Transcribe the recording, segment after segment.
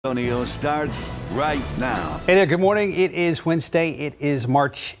Antonio starts right now. Hey there, good morning. It is Wednesday. It is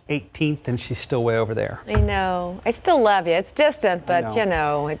March 18th, and she's still way over there. I know. I still love you. It's distant, but you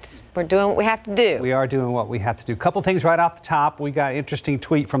know, we're doing what we have to do. We are doing what we have to do. Couple things right off the top. We got an interesting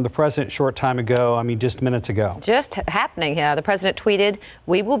tweet from the president short time ago. I mean, just minutes ago. Just happening. The president tweeted,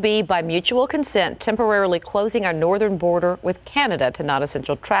 "We will be, by mutual consent, temporarily closing our northern border with Canada to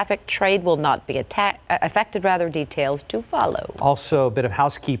non-essential traffic. Trade will not be affected. Details to follow." Also, a bit of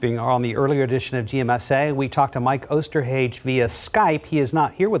housekeeping on the earlier edition of GMSA. We talked to Mike Osterhage via Skype. He is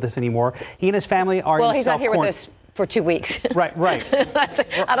not here with us anymore. He and his family are Well, he's not here with us for 2 weeks. Right.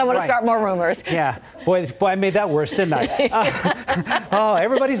 I don't want to start more rumors. Yeah. Boy, I made that worse, didn't I? Oh,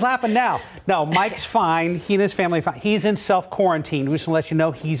 everybody's laughing now. No, Mike's fine. He and his family are fine. He's in self-quarantine. We just want to let you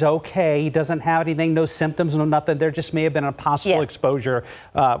know he's okay. He doesn't have anything, no symptoms, no nothing. There just may have been a possible exposure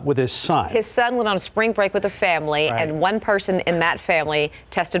with his son. His son went on a spring break with a family, and one person in that family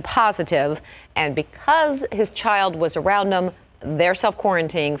tested positive. And because his child was around him, they're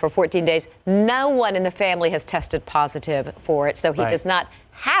self-quarantining for 14 days. No one in the family has tested positive for it, so he does not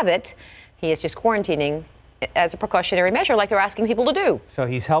have it. He is just quarantining as a precautionary measure, like they're asking people to do. So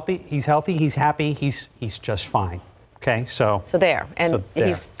he's healthy, he's happy, he's just fine. Okay, so there. And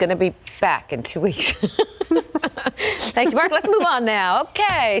he's going to be back in 2 weeks. Thank you, Mark. Let's move on now.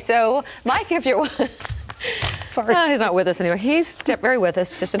 Okay, so Mike, if you're... Sorry. He's not with us anymore. He's very with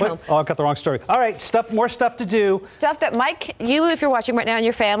us, just at home. Oh, I got the wrong story. All right, more stuff to do. Stuff that, Mike, you, if you're watching right now, and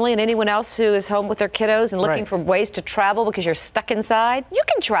your family, and anyone else who is home with their kiddos and looking for ways to travel because you're stuck inside, you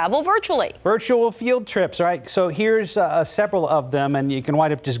can travel virtually. Virtual field trips, all right? So here's several of them, and you can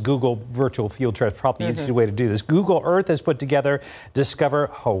wind up just Google virtual field trips, probably the easiest way to do this. Google Earth has put together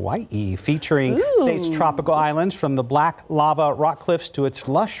Discover Hawaii, featuring state's tropical islands from the black lava rock cliffs to its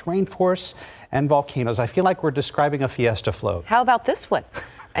lush rainforests and volcanoes. I feel like we're describing a fiesta float. How about this one?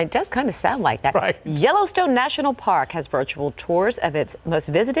 It does kind of sound like that. Right. Yellowstone National Park has virtual tours of its most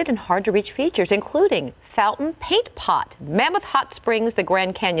visited and hard-to-reach features, including Fountain Paint Pot, Mammoth Hot Springs, the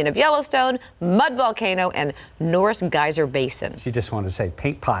Grand Canyon of Yellowstone, Mud Volcano, and Norris Geyser Basin. She just wanted to say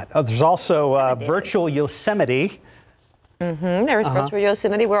paint pot. Oh, there's also virtual Yosemite. There's virtual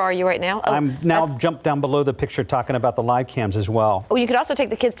Yosemite. Where are you right now? Oh, I'm now jumped down below the picture talking about the live cams as well. Oh, you could also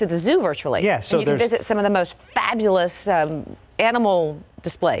take the kids to the zoo virtually. Yeah, so you can visit some of the most fabulous animal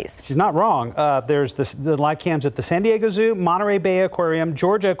displays. She's not wrong. There's the live cams at the San Diego Zoo, Monterey Bay Aquarium,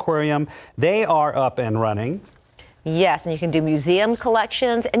 Georgia Aquarium. They are up and running. Yes, and you can do museum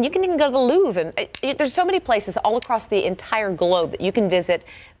collections, and you can even go to the Louvre. And there's so many places all across the entire globe that you can visit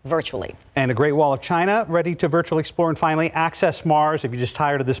virtually. And a Great Wall of China ready to virtually explore. And finally, Access Mars, if you're just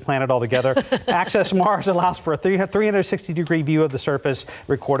tired of this planet altogether. Access Mars allows for a 360-degree view of the surface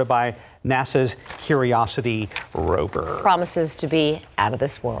recorded by NASA's Curiosity rover. Promises to be out of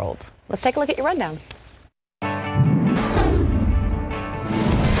this world. Let's take a look at your rundown.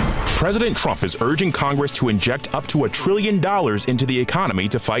 President Trump is urging Congress to inject up to $1 trillion into the economy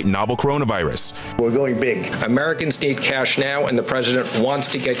to fight novel coronavirus. We're going big. Americans need cash now, and the president wants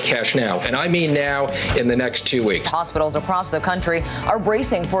to get cash now. And I mean now, in the next 2 weeks. Hospitals across the country are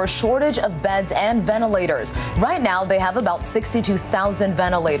bracing for a shortage of beds and ventilators. Right now, they have about 62,000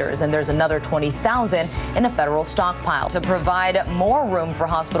 ventilators, and there's another 20,000 in a federal stockpile. To provide more room for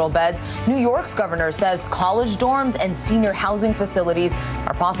hospital beds, New York's governor says college dorms and senior housing facilities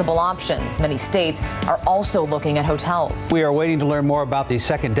are possible options. Many states are also looking at hotels. We are waiting to learn more about the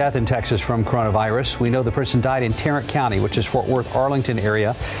second death in Texas from coronavirus. We know the person died in Tarrant County, which is Fort Worth, Arlington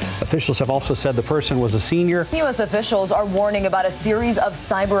area. Officials have also said the person was a senior. U.S. officials are warning about a series of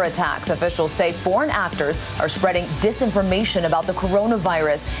cyber attacks. Officials say foreign actors are spreading disinformation about the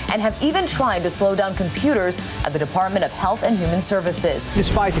coronavirus and have even tried to slow down computers at the Department of Health and Human Services.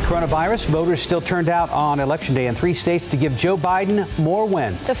 Despite the coronavirus, voters still turned out on Election Day in 3 states to give Joe Biden more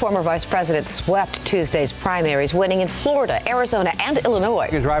wins. The former vice president swept Tuesday's primaries, winning in Florida, Arizona, and Illinois.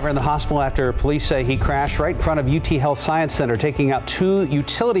 A driver in the hospital after police say he crashed right in front of UT Health Science Center, taking out 2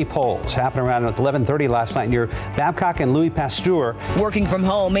 utility poles. Happened around 11:30 last night near Babcock and Louis Pasteur. Working from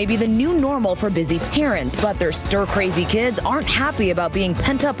home may be the new normal for busy parents, but their stir-crazy kids aren't happy about being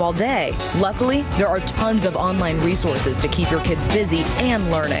pent up all day. Luckily, there are tons of online resources to keep your kids busy and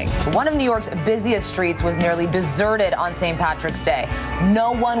learning. One of New York's busiest streets was nearly deserted on St. Patrick's Day.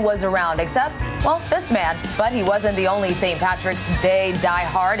 No one was around except, well, this man. But he wasn't the only St. Patrick's Day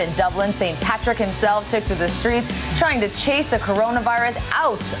diehard. In Dublin, St. Patrick himself took to the streets trying to chase the coronavirus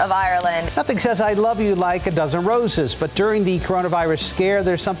out of Ireland. Nothing says I love you like a dozen roses, but during the coronavirus scare,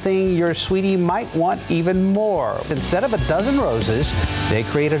 there's something your sweetie might want even more. Instead of a dozen roses, they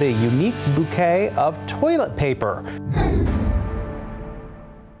created a unique bouquet of toilet paper.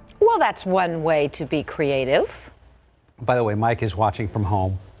 Well, that's one way to be creative. By the way, Mike is watching from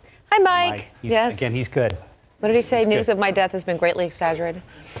home. Hi, Mike. Yes. Again, he's good. What did he say? He's News good. of my death has been greatly exaggerated.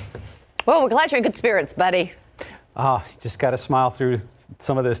 Well, we're glad you're in good spirits, buddy. Oh, you just got to smile through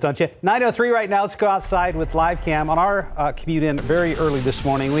some of this, don't you? 9:03 right now. Let's go outside with live cam. On our commute in very early this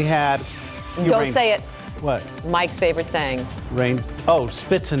morning, we had... Don't say it. What? Mike's favorite saying. Rain. Oh,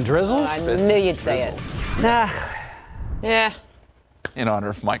 spits and drizzles? I knew you'd say it. Nah. Yeah. In honor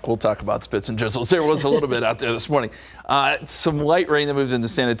of Mike, we'll talk about spits and drizzles. There was a little bit out there this morning. Some light rain that moved into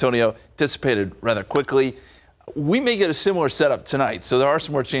San Antonio dissipated rather quickly. We may get a similar setup tonight, so there are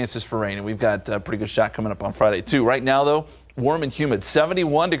some more chances for rain, and we've got a pretty good shot coming up on Friday, too. Right now, though, warm and humid.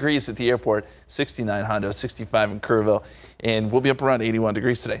 71 degrees at the airport, 69 Hondo, 65 in Kerrville, and we'll be up around 81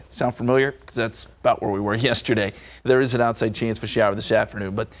 degrees today. Sound familiar? Because that's about where we were yesterday. There is an outside chance for shower this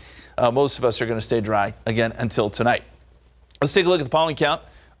afternoon, but most of us are going to stay dry again until tonight. Let's take a look at the pollen count.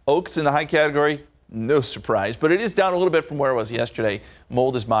 Oaks in the high category, no surprise, but it is down a little bit from where it was yesterday.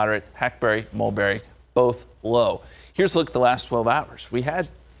 Mold is moderate, hackberry, mulberry, both low. Here's a look at the last 12 hours. We had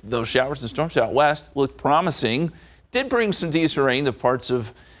those showers and storms out west, looked promising, did bring some decent rain to parts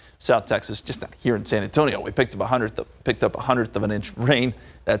of South Texas, just not here in San Antonio. We picked up a hundredth of an inch of rain.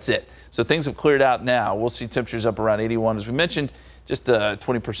 That's it. So things have cleared out now. We'll see temperatures up around 81, as we mentioned, just a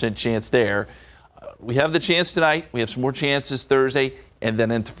 20% chance there. We have the chance tonight. We have some more chances Thursday and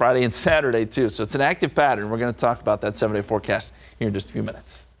then into Friday and Saturday, too. So it's an active pattern. We're going to talk about that 7-day forecast here in just a few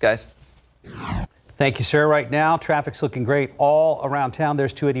minutes. Guys? Thank you, sir. Right now, traffic's looking great all around town.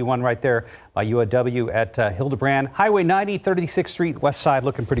 There's 281 right there by UAW at Hildebrand. Highway 90, 36th Street, west side,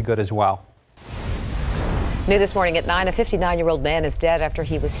 looking pretty good as well. New this morning at 9, a 59-year-old man is dead after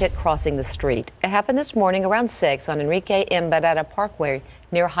he was hit crossing the street. It happened this morning around 6 on Enrique M. Barrera Parkway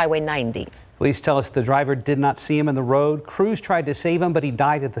near Highway 90. Police tell us the driver did not see him in the road. Crews tried to save him, but he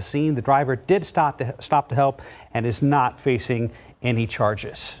died at the scene. The driver did stop to help and is not facing any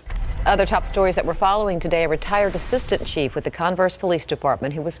charges. Other top stories that we're following today: a retired assistant chief with the Converse Police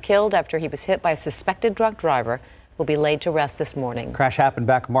Department who was killed after he was hit by a suspected drunk driver will be laid to rest this morning. Crash happened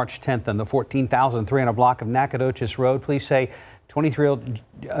back March 10th on the 14,300 block of Nacogdoches Road. Police say 23-year-old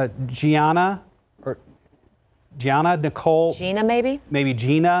Gina Nicole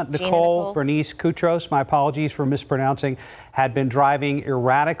Bernice Koutros, my apologies for mispronouncing, had been driving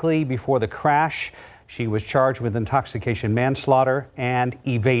erratically before the crash. She was charged with intoxication manslaughter and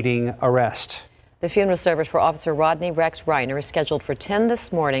evading arrest. The funeral service for Officer Rodney Rex Reiner is scheduled for 10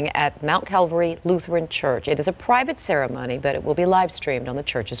 this morning at Mount Calvary Lutheran Church. It is a private ceremony, but it will be live streamed on the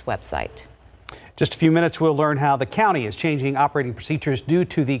church's website. Just a few minutes, we'll learn how the county is changing operating procedures due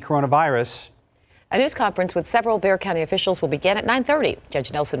to the coronavirus. A news conference with several Bexar County officials will begin at 9:30.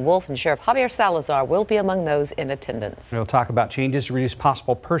 Judge Nelson Wolf and Sheriff Javier Salazar will be among those in attendance. We'll talk about changes to reduce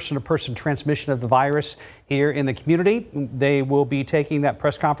possible person-to-person transmission of the virus here in the community. They will be taking that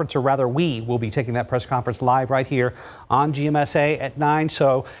press conference, or rather we will be taking that press conference live right here on GMSA at 9,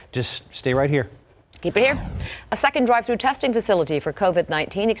 so just stay right here. Keep it here. A second drive-through testing facility for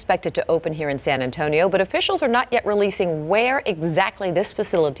COVID-19 expected to open here in San Antonio, but officials are not yet releasing where exactly this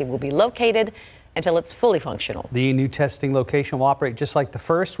facility will be located until it's fully functional. The new testing location will operate just like the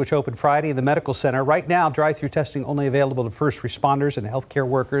first, which opened Friday in the medical center. Right now, drive-through testing only available to first responders and healthcare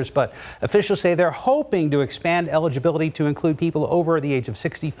workers, but officials say they're hoping to expand eligibility to include people over the age of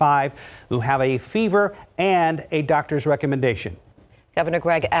 65 who have a fever and a doctor's recommendation. Governor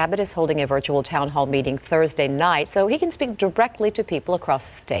Greg Abbott is holding a virtual town hall meeting Thursday night so he can speak directly to people across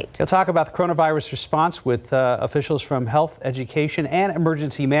the state. He'll talk about the coronavirus response with officials from health, education, and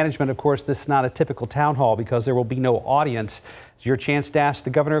emergency management. Of course, this is not a typical town hall because there will be no audience. It's your chance to ask the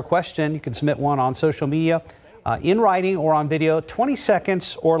governor a question. You can submit one on social media, in writing or on video, 20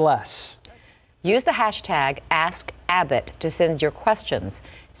 seconds or less. Use the hashtag AskAbbott to send your questions.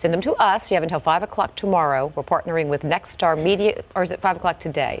 Send them to us. You have until 5 o'clock tomorrow. We're partnering with Nexstar Media, or is it 5 o'clock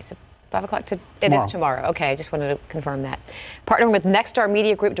today? Is it 5 o'clock today? It is tomorrow. Okay, I just wanted to confirm that. Partnering with Nexstar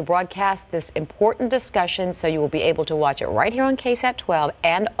Media Group to broadcast this important discussion, so you will be able to watch it right here on KSAT 12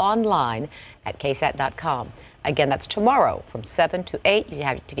 and online at KSAT.com. Again, that's tomorrow from 7 to 8. You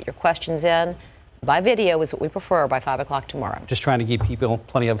have to get your questions in. By video is what we prefer by 5 o'clock tomorrow. Just trying to give people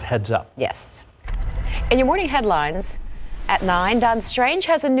plenty of heads up. Yes. In your morning headlines, at 9, Don Strange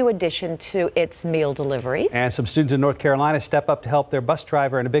has a new addition to its meal deliveries. And some students in North Carolina step up to help their bus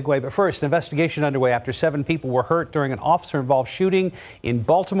driver in a big way. But first, an investigation underway after 7 people were hurt during an officer-involved shooting in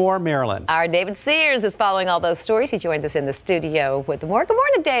Baltimore, Maryland. Our David Sears is following all those stories. He joins us in the studio with more. Good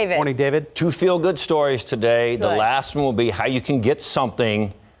morning, David. Morning, David. 2 feel-good stories today. Good. The last one will be how you can get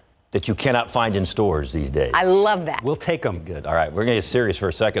something that you cannot find in stores these days. I love that. We'll take them. Good. All right. We're going to get serious for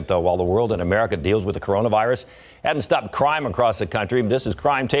a second, though. While the world and America deals with the coronavirus, hasn't stopped crime across the country. This is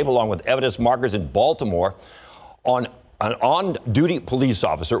Crime Tape, along with evidence markers in Baltimore. An on-duty police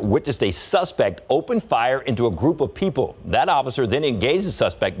officer witnessed a suspect open fire into a group of people. That officer then engaged the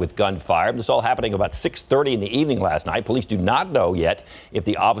suspect with gunfire. This all happening about 6:30 in the evening last night. Police do not know yet if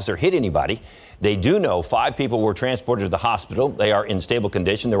the officer hit anybody. They do know 5 people were transported to the hospital. They are in stable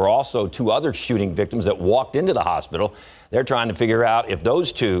condition. There were also 2 other shooting victims that walked into the hospital. They're trying to figure out if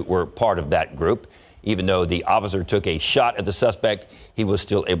those 2 were part of that group. Even though the officer took a shot at the suspect, he was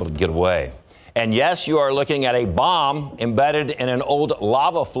still able to get away. And yes, you are looking at a bomb embedded in an old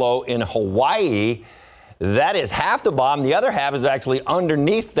lava flow in Hawaii. That is half the bomb. The other half is actually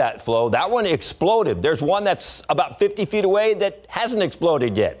underneath that flow. That one exploded. There's one that's about 50 feet away that hasn't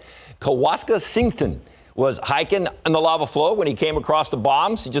exploded yet. Kawaska Sington was hiking in the lava flow when he came across the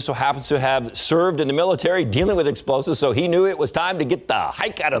bombs. He just so happens to have served in the military dealing with explosives, so he knew it was time to get the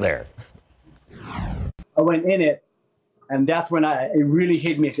hike out of there. I went in it, and that's when it really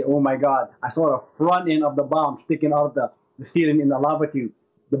hit me. I said, oh my God. I saw the front end of the bomb sticking out of the ceiling in the lava tube.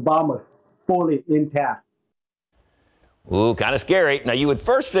 The bomb was fully intact. Ooh, kind of scary. Now, you would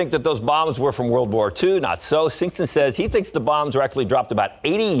first think that those bombs were from World War II. Not so. Singson says he thinks the bombs were actually dropped about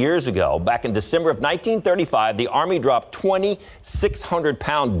 80 years ago. Back in December of 1935, the Army dropped 20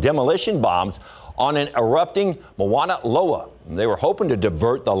 600-pound demolition bombs on an erupting Mauna Loa. They were hoping to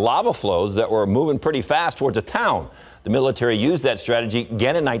divert the lava flows that were moving pretty fast towards a town. The military used that strategy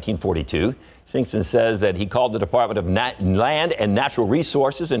again in 1942. Singson says that he called the Department of Land and Natural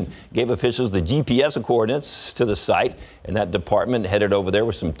Resources and gave officials the GPS coordinates to the site. And that department headed over there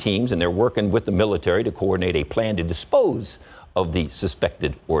with some teams, and they're working with the military to coordinate a plan to dispose of the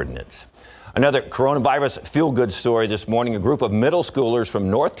suspected ordnance. Another coronavirus feel-good story this morning. A group of middle schoolers from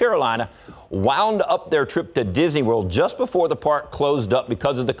North Carolina wound up their trip to Disney World just before the park closed up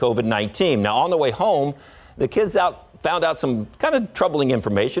because of the COVID-19. Now, on the way home, the kids found out some kind of troubling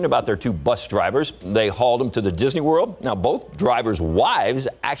information about their 2 bus drivers. They hauled them to the Disney World. Now, both drivers' wives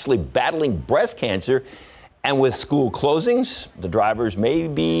actually battling breast cancer. And with school closings, the drivers may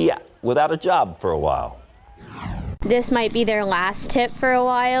be without a job for a while. This might be their last tip for a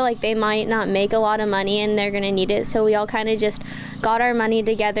while. Like, they might not make a lot of money and they're going to need it. So we all kind of just got our money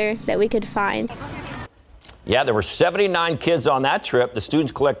together that we could find. Yeah, there were 79 kids on that trip. The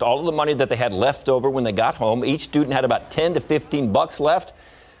students collect all of the money that they had left over when they got home. Each student had about 10 to 15 bucks left.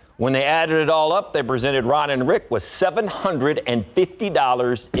 When they added it all up, they presented Ron and Rick with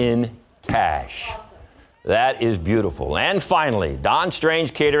 $750 in cash. Awesome. That is beautiful. And finally, Don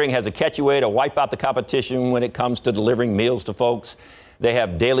Strange Catering has a catchy way to wipe out the competition when it comes to delivering meals to folks. They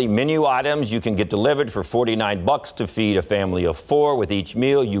have daily menu items you can get delivered for 49 bucks to feed a family of 4. With each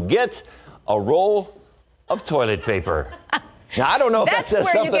meal, you get a roll of toilet paper. Now, I don't know if that says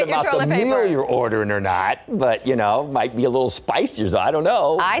something about the meal you're ordering or not, but, you know, might be a little spicier, so I don't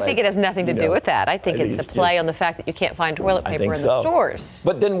know. I think it has nothing to do with that. I think it's a play on the fact that you can't find toilet paper in the stores.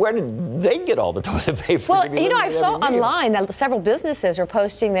 But then where did they get all the toilet paper? Well, you know, I saw online that several businesses are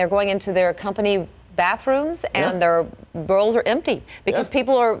posting they're going into their company bathrooms and their rolls are empty because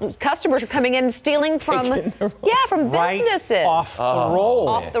customers are coming in and stealing from businesses. Off the roll.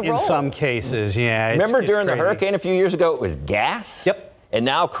 Off the roll. In some cases, yeah. Remember during the hurricane a few years ago, it was gas? Yep. And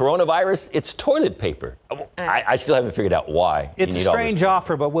now coronavirus, it's toilet paper. I still haven't figured out why. It's a strange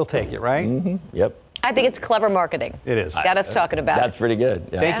offer, but we'll take it, right? Mm-hmm. Yep. I think it's clever marketing. It is. Got us talking about That's pretty good.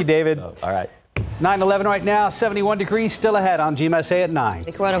 Yeah. Thank you, David. All right. 9/11 right now, 71 degrees, still ahead on GMSA at 9.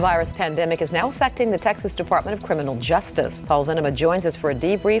 The coronavirus pandemic is now affecting the Texas Department of Criminal Justice. Paul Venema joins us for a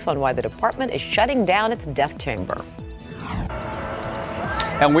debrief on why the department is shutting down its death chamber.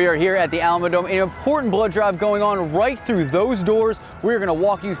 And we are here at the Alamodome, an important blood drive going on right through those doors. We're going to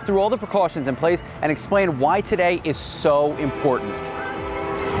walk you through all the precautions in place and explain why today is so important.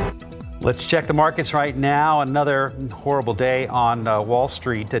 Let's check the markets right now. Another horrible day on Wall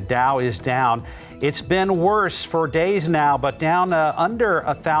Street. The Dow is down. It's been worse for days now, but down under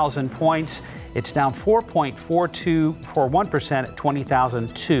 1,000 points. It's down 4.42 for 1% at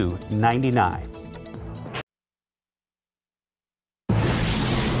 20,299.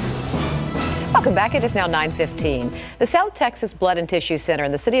 Welcome back. It is now 9:15. The South Texas Blood and Tissue Center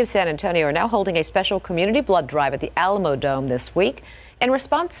and the city of San Antonio are now holding a special community blood drive at the Alamodome this week in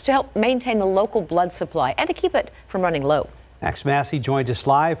response to help maintain the local blood supply and to keep it from running low. Max Massey joins us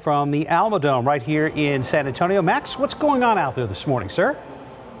live from the Alamodome right here in San Antonio. Max, what's going on out there this morning, sir?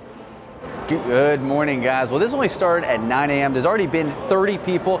 Good morning, guys. Well, this only started at 9 a.m. There's already been 30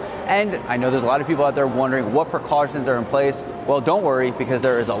 people, and I know there's a lot of people out there wondering what precautions are in place. Well, don't worry, because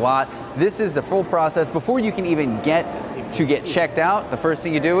there is a lot. This is the full process. Before you can even get checked out, the first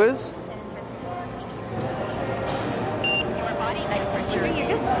thing you do is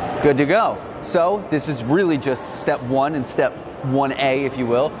good to go. So this is really just step one and step 1A, if you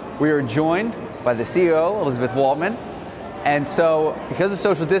will. We are joined by the CEO, Elizabeth Waltman. And so because of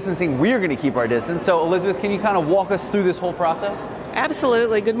social distancing, we are going to keep our distance. So Elizabeth, can you kind of walk us through this whole process?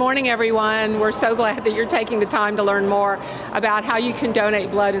 Absolutely. Good morning, everyone. We're so glad that you're taking the time to learn more about how you can donate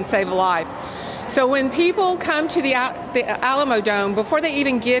blood and save a life. So when people come to the Alamo Dome, before they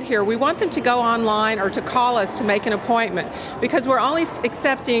even get here, we want them to go online or to call us to make an appointment, because we're only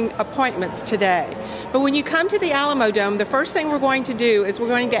accepting appointments today. But when you come to the Alamo Dome, the first thing we're going to do is we're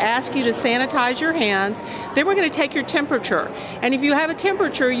going to ask you to sanitize your hands. Then we're going to take your temperature. And if you have a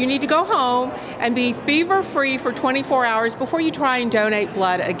temperature, you need to go home and be fever-free for 24 hours before you try and donate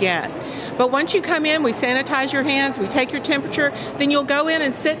blood again. But once you come in, we sanitize your hands, we take your temperature, then you'll go in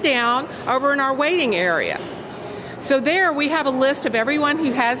and sit down over in our waiting area. So there we have a list of everyone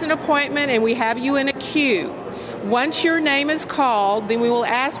who has an appointment, and we have you in a queue. Once your name is called, then we will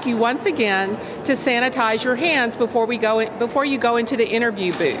ask you once again to sanitize your hands before you go into the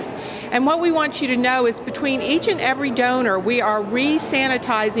interview booth. And what we want you to know is between each and every donor, we are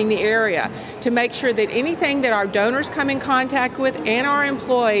re-sanitizing the area to make sure that anything that our donors come in contact with and our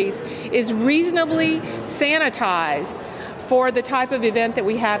employees is reasonably sanitized for the type of event that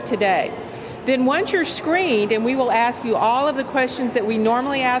we have today. Then once you're screened, and we will ask you all of the questions that we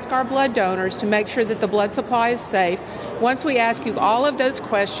normally ask our blood donors to make sure that the blood supply is safe. Once we ask you all of those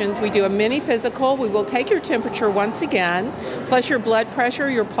questions, we do a mini physical. We will take your temperature once again, plus your blood pressure,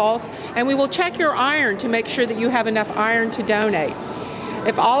 your pulse, and we will check your iron to make sure that you have enough iron to donate.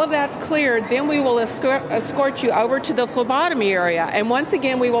 If all of that's cleared, then we will escort you over to the phlebotomy area. And once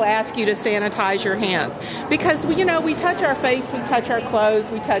again, we will ask you to sanitize your hands. Because, we touch our face, we touch our clothes,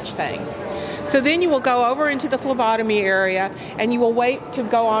 we touch things. So then you will go over into the phlebotomy area, and you will wait to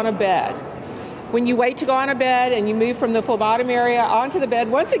go on a bed. When you wait to go on a bed and you move from the phlebotomy area onto the bed,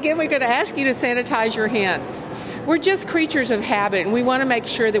 once again, we're going to ask you to sanitize your hands. We're just creatures of habit, and we want to make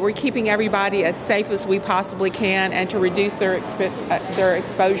sure that we're keeping everybody as safe as we possibly can and to reduce their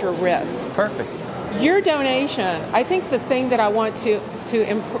exposure risk. Perfect. Your donation, I think the thing that I want to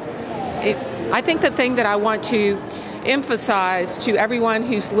emphasize to everyone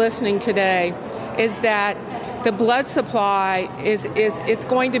who's listening today is that the blood supply it's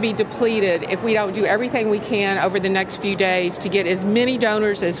going to be depleted if we don't do everything we can over the next few days to get as many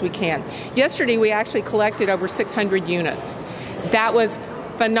donors as we can. Yesterday, we actually collected over 600 units. That was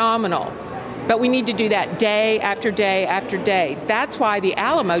phenomenal. But we need to do that day after day after day. That's why the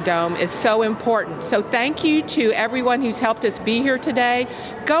Alamo Dome is so important. So thank you to everyone who's helped us be here today.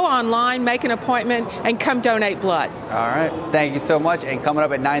 Go online, make an appointment, and come donate blood. All right. Thank you so much. And coming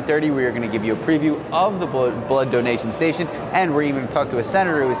up at 9:30, we are going to give you a preview of the blood donation station, and we're even going to talk to a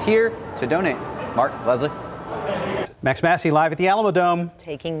senator who is here to donate. Mark, Leslie. Max Massey live at the Alamo Dome.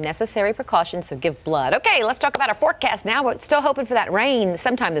 Taking necessary precautions, so give blood. Okay, let's talk about our forecast now. We're still hoping for that rain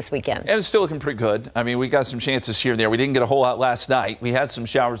sometime this weekend. And it's still looking pretty good. I mean, we got some chances here and there. We didn't get a whole lot last night. We had some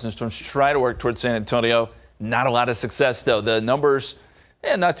showers and storms try to work towards San Antonio. Not a lot of success, though. The numbers,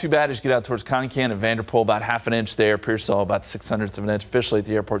 not too bad as you get out towards Concan and Vanderpool, about half an inch there. Pearsall, about 0.06 of an inch. Officially at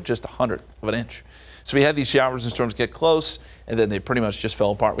the airport, just 100th of an inch. So we had these showers and storms get close, and then they pretty much just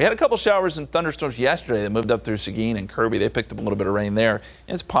fell apart. We had a couple showers and thunderstorms yesterday that moved up through Seguin and Kirby. They picked up a little bit of rain there.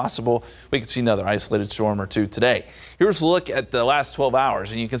 And it's possible we could see another isolated storm or two today. Here's a look at the last 12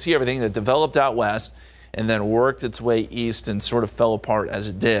 hours, and you can see everything that developed out west and then worked its way east and sort of fell apart as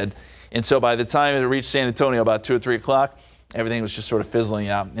it did. And so by the time it reached San Antonio about 2 or 3 o'clock, everything was just sort of fizzling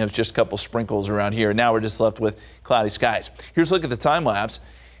out. It was just a couple sprinkles around here. Now we're just left with cloudy skies. Here's a look at the time lapse.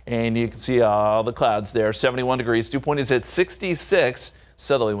 And you can see all the clouds there, 71 degrees. Dew point is at 66.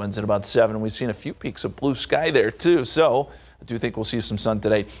 Southerly winds at about 7. We've seen a few peaks of blue sky there, too. So I do think we'll see some sun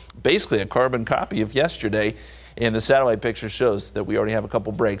today. Basically a carbon copy of yesterday. And the satellite picture shows that we already have a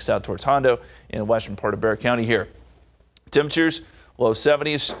couple breaks out towards Hondo in the western part of Bexar County here. Temperatures, low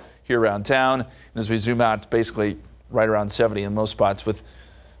 70s here around town. And as we zoom out, it's basically right around 70 in most spots with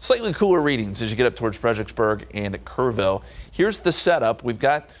slightly cooler readings as you get up towards Fredericksburg and Kerrville. Here's the setup. We've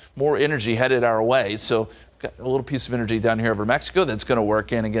got more energy headed our way. So we've got a little piece of energy down here over Mexico that's going to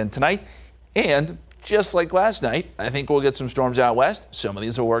work in again tonight. And just like last night, I think we'll get some storms out west. Some of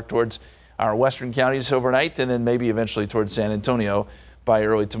these will work towards our western counties overnight and then maybe eventually towards San Antonio by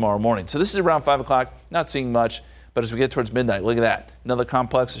early tomorrow morning. So this is around 5 o'clock. Not seeing much, But as we get towards midnight, look at that. Another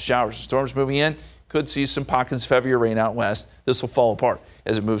complex of showers and storms moving in. Could see some pockets of heavier rain out west. This will fall apart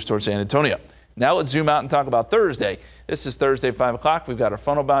as it moves towards San Antonio. Now let's zoom out and talk about Thursday. This is Thursday, 5 o'clock. We've got our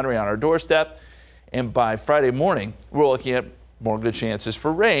frontal boundary on our doorstep. And by Friday morning, we're looking at more good chances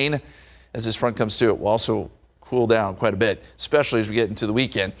for rain as this front comes through. It will also cool down quite a bit, especially as we get into the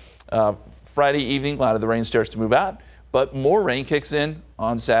weekend. Friday evening, a lot of the rain starts to move out, but more rain kicks in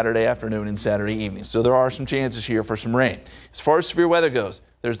on Saturday afternoon and Saturday evening. So there are some chances here for some rain. As far as severe weather goes,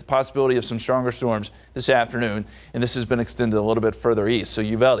 there's the possibility of some stronger storms this afternoon, and this has been extended a little bit further east. So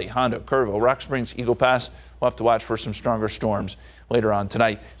Uvalde, Hondo, Kerrville, Rock Springs, Eagle Pass, we'll have to watch for some stronger storms later on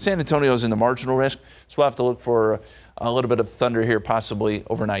tonight. San Antonio is in the marginal risk, so we'll have to look for a little bit of thunder here possibly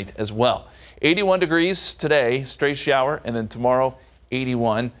overnight as well. 81 degrees today, straight shower, and then tomorrow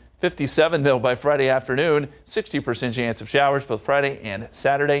 81. 57 though by Friday afternoon, 60% chance of showers both Friday and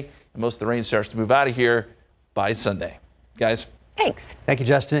Saturday, and most of the rain starts to move out of here by Sunday. Guys. Thanks. Thank you,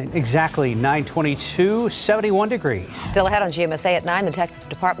 Justin. Exactly 9:22, 71 degrees. Still ahead on GMSA at 9, the Texas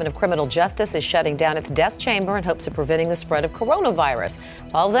Department of Criminal Justice is shutting down its death chamber in hopes of preventing the spread of coronavirus.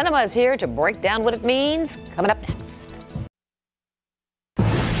 Paul Venema is here to break down what it means. Coming up next.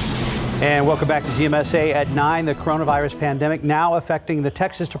 And welcome back to GMSA at 9. The coronavirus pandemic now affecting the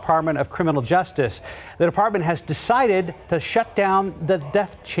Texas Department of Criminal Justice. The department has decided to shut down the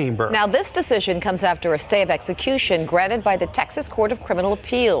death chamber. Now, this decision comes after a stay of execution granted by the Texas Court of Criminal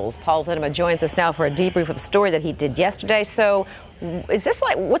Appeals. Paul Venema joins us now for a debrief of a story that he did yesterday. So is this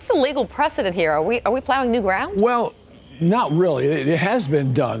like, what's the legal precedent here? Are we plowing new ground? Well, not really. It has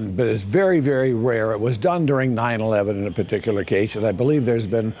been done, but it's very, very rare. It was done during 9/11 in a particular case, and I believe there's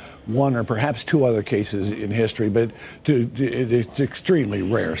been one or perhaps two other cases in history, but it's extremely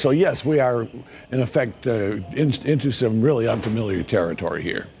rare. So yes, we are in effect into some really unfamiliar territory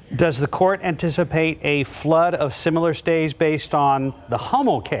here. Does the court anticipate a flood of similar stays based on the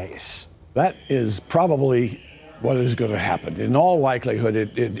Hummel case? That is probably what is going to happen. In all likelihood,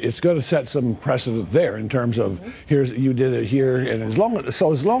 it's going to set some precedent there in terms of you did it here, and as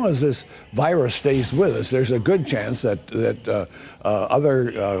long as this virus stays with us, there's a good chance that other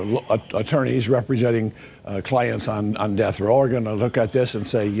attorneys representing clients on death row are going to look at this and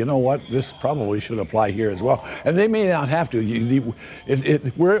say, you know what, this probably should apply here as well. And they may not have to.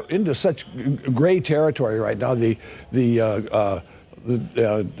 We're into such gray territory right now. The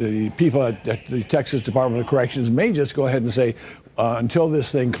people at the Texas Department of Corrections may just go ahead and say, until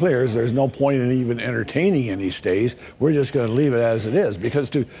this thing clears, there's no point in even entertaining any stays. We're just going to leave it as it is, because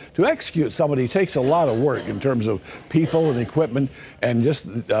to execute somebody takes a lot of work in terms of people and equipment and just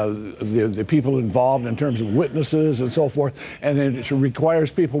the people involved in terms of witnesses and so forth, and it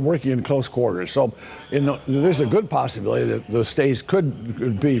requires people working in close quarters. So there's a good possibility that those stays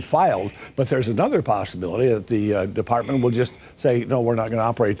could be filed, but there's another possibility that the department will just say, no, we're not going to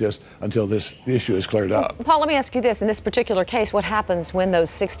operate this until this issue is cleared up. Paul, let me ask you this. In this particular case, what happens when those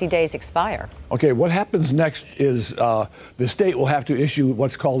 60 days expire? Okay, what happens next is the state will have to issue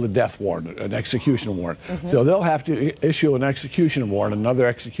what's called a death warrant, an execution warrant. So they'll have to issue an execution warrant, another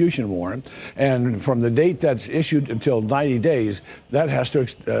execution warrant, and from the date that's issued until 90 days, that has to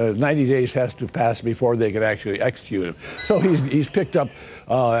 90 days has to pass before they can actually execute him. So he's picked up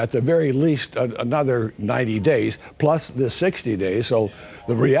at the very least another 90 days plus the 60 days. So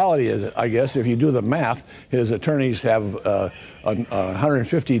the reality is, I guess, if you do the math, his attorneys have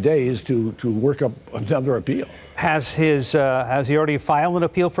 150 days to work up another appeal. Has he already filed an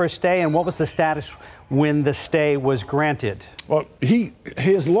appeal for a stay, and what was the status when the stay was granted? Well,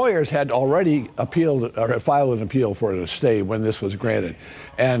 his lawyers had already appealed or filed an appeal for a stay when this was granted,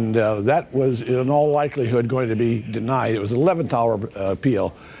 and that was in all likelihood going to be denied. It was an 11th hour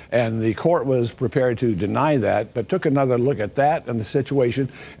appeal, and the court was prepared to deny that, but took another look at that and the situation,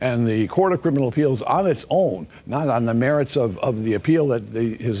 and the Court of Criminal Appeals on its own, not on the merits of the appeal that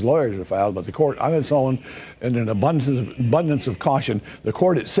his lawyers have filed, but the court on its own, in an abundance of caution, the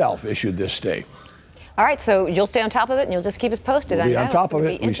court itself issued this stay. All right, so you'll stay on top of it, and you'll just keep us posted. We'll be on top of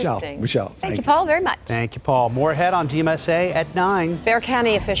it. We shall. Thank you, Paul, very much. Thank you, Paul. More ahead on GMSA at 9. Bexar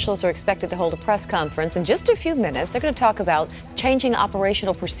County officials are expected to hold a press conference in just a few minutes. They're going to talk about changing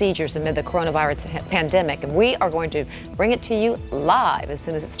operational procedures amid the coronavirus pandemic, and we are going to bring it to you live as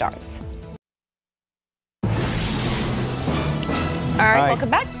soon as it starts. All right, welcome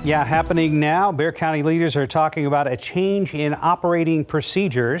back. Yeah, happening now. Bexar County leaders are talking about a change in operating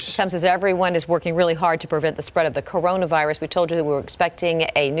procedures. Comes as everyone is working really hard to prevent the spread of the coronavirus. We told you that we were expecting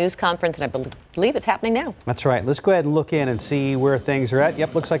a news conference, and I believe it's happening now. That's right. Let's go ahead and look in and see where things are at.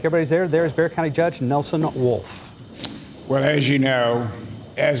 Yep, looks like everybody's there. There's Bexar County Judge Nelson Wolf. Well, as you know,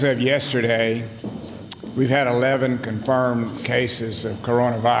 as of yesterday, We've had 11 confirmed cases of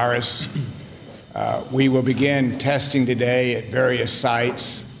coronavirus. We will begin testing today at various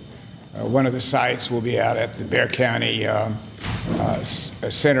sites. One of the sites will be out at the Bexar County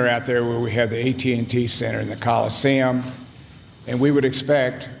center out there where we have the AT&T Center in the Coliseum. And we would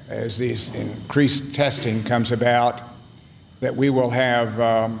expect, as this increased testing comes about, that we will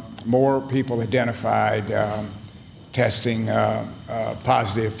have more people identified testing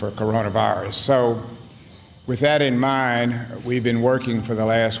positive for coronavirus. So with that in mind, we've been working for the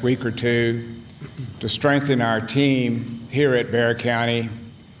last week or two to strengthen our team here at Bexar County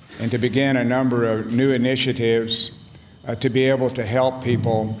and to begin a number of new initiatives to be able to help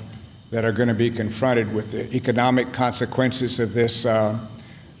people that are going to be confronted with the economic consequences of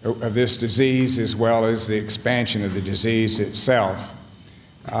this disease, as well as the expansion of the disease itself.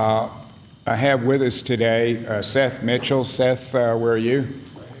 I have with us today Seth Mitchell. Seth, where are you?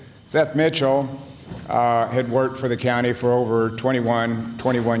 Seth Mitchell had worked for the county for over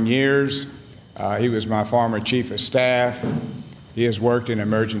 21 years. He was my former chief of staff. He has worked in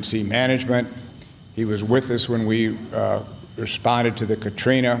emergency management. He was with us when we responded to the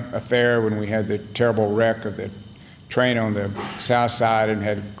Katrina affair, when we had the terrible wreck of the train on the south side and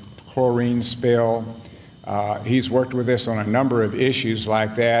had chlorine spill. He's worked with us on a number of issues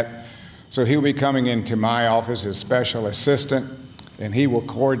like that. So he'll be coming into my office as special assistant, and he will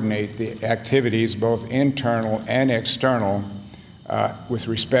coordinate the activities, both internal and external, with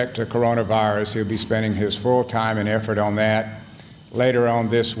respect to coronavirus. He'll be spending his full time and effort on that. Later on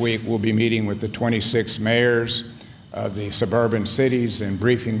this week, we'll be meeting with the 26 mayors of the suburban cities and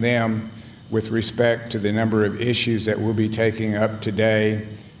briefing them with respect to the number of issues that we'll be taking up today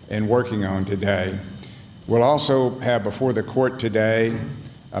and working on today. We'll also have before the court today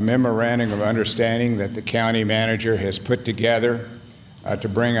a memorandum of understanding that the county manager has put together to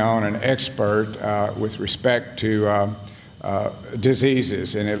bring on an expert with respect to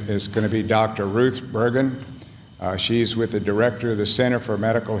diseases, and it's going to be Dr. Ruth Bergen. She's with the director of the Center for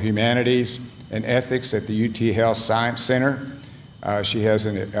Medical Humanities and Ethics at the UT Health Science Center. She has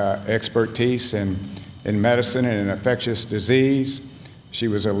an expertise in medicine and in infectious disease. She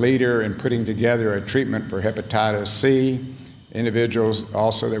was a leader in putting together a treatment for hepatitis C, individuals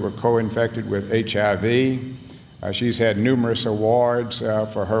also that were co-infected with HIV. She's had numerous awards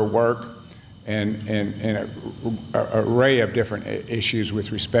for her work and an array of different issues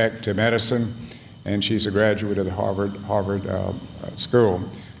with respect to medicine, and she's a graduate of the Harvard School.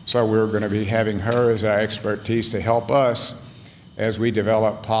 So we're going to be having her as our expertise to help us as we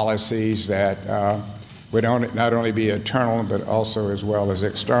develop policies that would not only be internal, but also as well as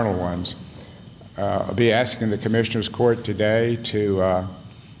external ones. I'll be asking the Commissioners Court today to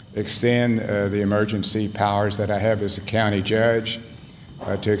extend the emergency powers that I have as a county judge,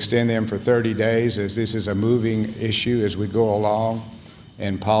 to extend them for 30 days, as this is a moving issue as we go along,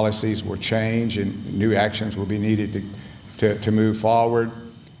 and policies will change and new actions will be needed to move forward.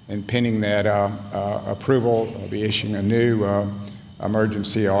 And pending that approval, I'll be issuing a new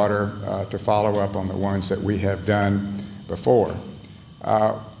emergency order to follow up on the ones that we have done before.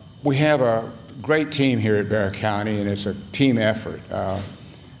 We have a great team here at Bexar County, and it's a team effort.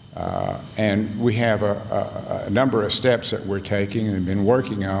 And we have a number of steps that we're taking and been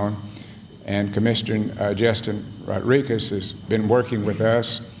working on. And Commissioner Justin Rodriguez has been working with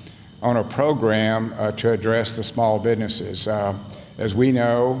us on a program to address the small businesses. As we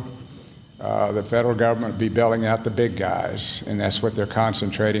know, the federal government will be bailing out the big guys, and that's what they're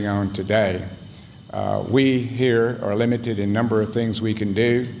concentrating on today. We here are limited in number of things we can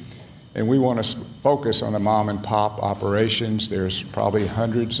do, and we want to focus on the mom and pop operations. There's probably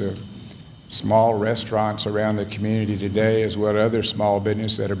hundreds of small restaurants around the community today, as well as other small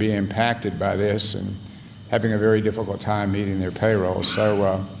businesses that are being impacted by this and having a very difficult time meeting their payroll.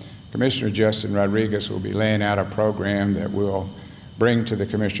 So Commissioner Justin Rodriguez will be laying out a program that will bring to the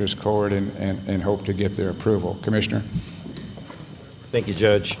Commissioners Court and hope to get their approval. Commissioner. Thank you,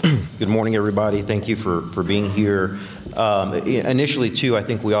 Judge. Good morning, everybody. Thank you for being here. Initially, too, I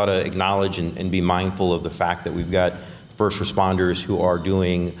think we ought to acknowledge and be mindful of the fact that we've got first responders who are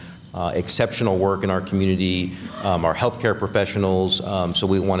doing exceptional work in our community, our healthcare professionals. So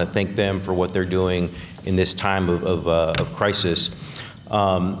we want to thank them for what they're doing in this time of crisis.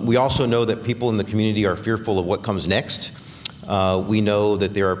 We also know that people in the community are fearful of what comes next. We know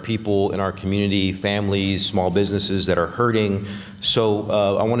that there are people in our community, families, small businesses that are hurting. So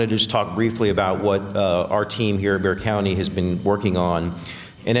I want to just talk briefly about what our team here at Bexar County has been working on.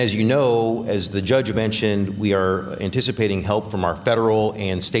 And as you know, as the judge mentioned, we are anticipating help from our federal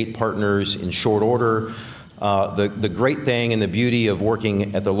and state partners in short order. The great thing and the beauty of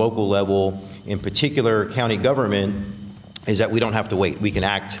working at the local level, in particular county government, is that we don't have to wait. We can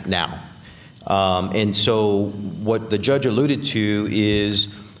act now. And so what the judge alluded to is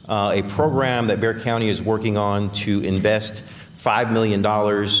a program that Bexar County is working on to invest $5 million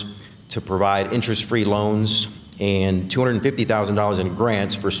to provide interest-free loans and $250,000 in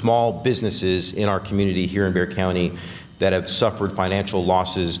grants for small businesses in our community here in Bexar County that have suffered financial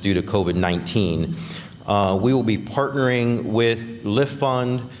losses due to COVID-19. We will be partnering with Lift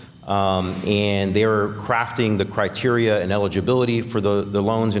Fund, and they're crafting the criteria and eligibility for the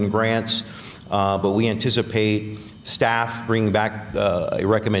loans and grants, but we anticipate staff bringing back a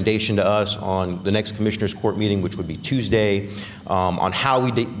recommendation to us on the next Commissioners Court meeting, which would be Tuesday, on how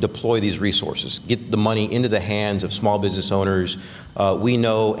we deploy these resources, get the money into the hands of small business owners. We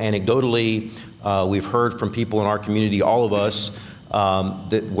know anecdotally, we've heard from people in our community, all of us,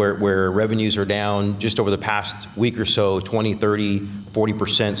 that where revenues are down just over the past week or so, 20, 30,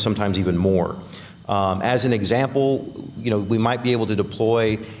 40%, sometimes even more. As an example, we might be able to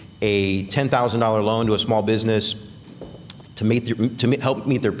deploy a $10,000 loan to a small business to help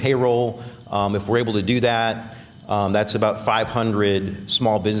meet their payroll. If we're able to do that, that's about 500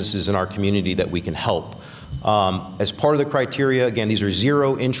 small businesses in our community that we can help. As part of the criteria, again, these are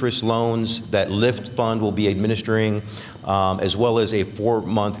zero interest loans that Lift Fund will be administering, as well as a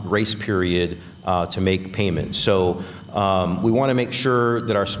 4-month grace period to make payments. So we want to make sure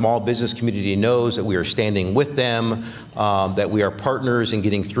that our small business community knows that we are standing with them, that we are partners in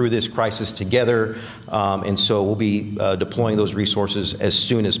getting through this crisis together, and so we'll be deploying those resources as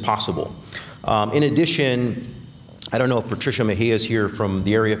soon as possible. In addition, I don't know if Patricia Mejia is here from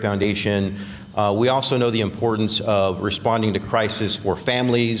the Area Foundation. We also know the importance of responding to crisis for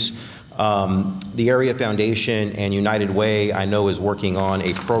families. The Area Foundation and United Way, I know, is working on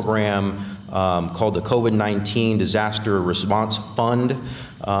a program called the COVID-19 Disaster Response Fund.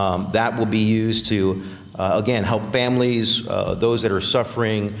 That will be used to, again, help families, those that are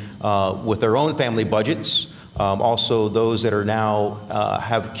suffering with their own family budgets, also those that are now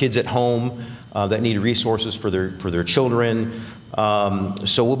have kids at home that need resources for their children.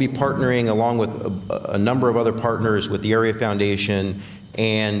 So we'll be partnering along with a number of other partners with the Area Foundation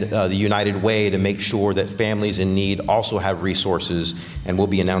and the United Way to make sure that families in need also have resources, and we'll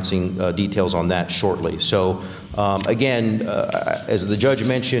be announcing details on that shortly. So again, as the judge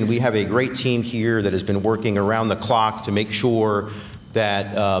mentioned, we have a great team here that has been working around the clock to make sure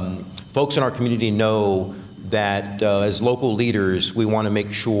that folks in our community know that as local leaders, we want to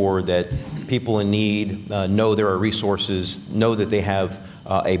make sure that people in need know there are resources, know that they have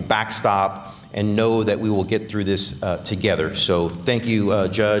a backstop, and know that we will get through this together. So thank you,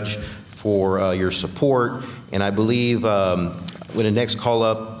 Judge, for your support. And I believe we're going to next call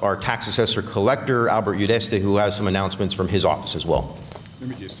up our tax assessor collector, Albert Udeste, who has some announcements from his office as well. Let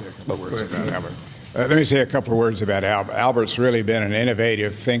me just say a couple of words about Albert. Let me say a couple of words about Albert. Albert's really been an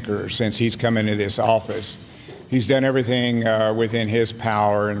innovative thinker since he's come into this office. He's done everything within his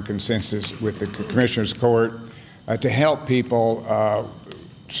power and consensus with the Commissioner's Court to help people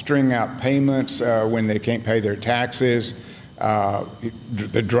string out payments when they can't pay their taxes.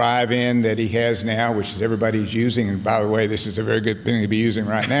 The drive-in that he has now, which is everybody's using, and by the way, this is a very good thing to be using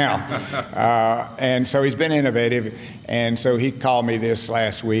right now. And so he's been innovative, and so he called me this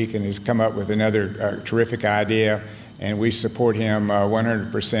last week and he's come up with another terrific idea, and we support him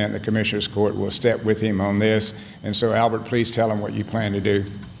 100%. The Commissioner's Court will step with him on this. And so, Albert, please tell him what you plan to do.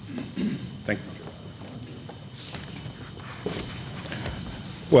 Thank you.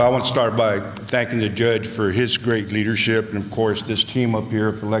 Well, I want to start by thanking the judge for his great leadership, and of course this team up here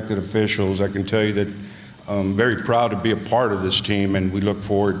of elected officials. I can tell you that I'm very proud to be a part of this team, and we look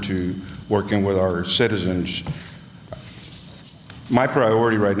forward to working with our citizens. My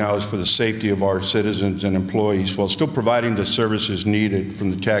priority right now is for the safety of our citizens and employees while still providing the services needed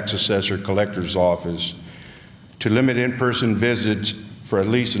from the tax assessor collector's office. To limit in-person visits for at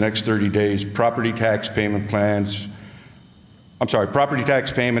least the next 30 days, property tax payments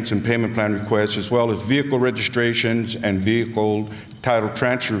and payment plan requests, as well as vehicle registrations and vehicle title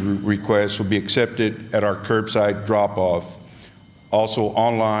transfer requests will be accepted at our curbside drop-off. Also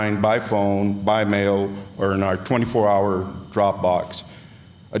online, by phone, by mail, or in our 24-hour drop box.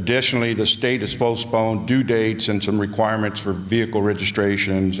 Additionally, the state has postponed due dates and some requirements for vehicle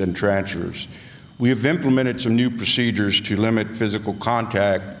registrations and transfers. We have implemented some new procedures to limit physical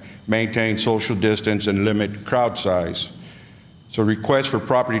contact, maintain social distance, and limit crowd size. So requests for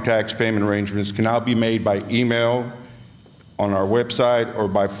property tax payment arrangements can now be made by email, on our website, or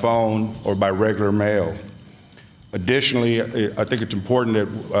by phone, or by regular mail. Additionally, I think it's important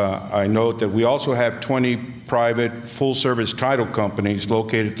that I note that we also have 20 private full-service title companies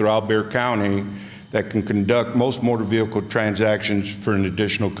located throughout Bexar County that can conduct most motor vehicle transactions for an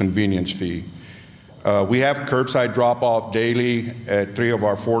additional convenience fee. We have curbside drop-off daily at 3 of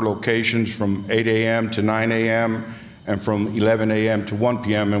our 4 locations from 8 a.m. to 9 a.m. and from 11 a.m. to 1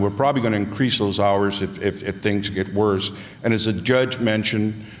 p.m. And we're probably going to increase those hours if things get worse. And as the judge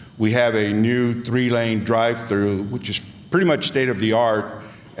mentioned, we have a new 3-lane drive-through, which is pretty much state-of-the-art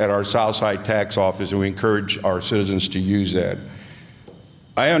at our Southside tax office, and we encourage our citizens to use that.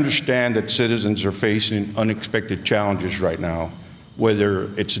 I understand that citizens are facing unexpected challenges right now, whether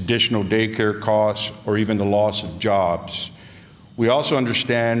it's additional daycare costs or even the loss of jobs. We also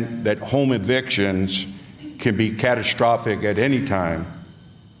understand that home evictions can be catastrophic at any time,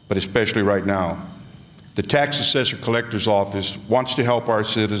 but especially right now. The Tax Assessor Collector's Office wants to help our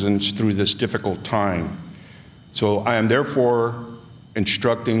citizens through this difficult time. So I am therefore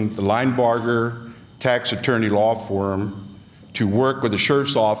instructing the Linebarger Tax Attorney Law Firm to work with the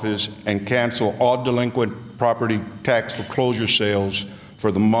Sheriff's Office and cancel all delinquent property tax foreclosure sales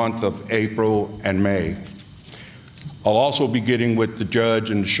for the month of April and May. I'll also be getting with the judge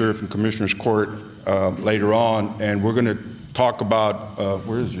and the Sheriff and Commissioner's Court later on, and we're going to talk about,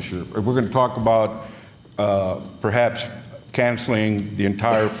 where is the Sheriff? We're going to talk about perhaps canceling the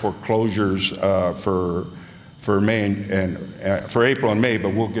entire foreclosures for May and for April and May,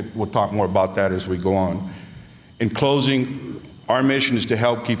 but we'll talk more about that as we go on. In closing, our mission is to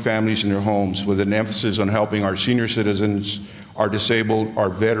help keep families in their homes with an emphasis on helping our senior citizens, our disabled, our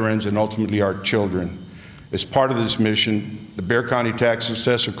veterans, and ultimately our children. As part of this mission, the Bexar County Tax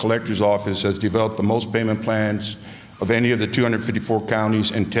Assessor Collector's Office has developed the most payment plans of any of the 254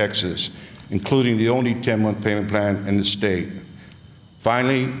 counties in Texas, including the only 10-month payment plan in the state.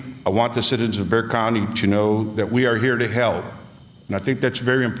 Finally, I want the citizens of Bexar County to know that we are here to help. And I think that's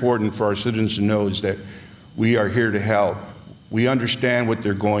very important for our citizens to know, is that we are here to help. We understand what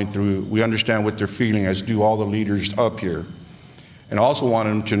they're going through. We understand what they're feeling, as do all the leaders up here. And I also want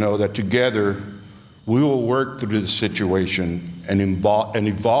them to know that together, we will work through this situation and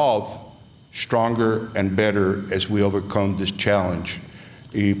evolve stronger and better as we overcome this challenge.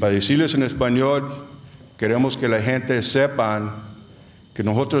 Y para decirles en español, queremos que la gente sepan que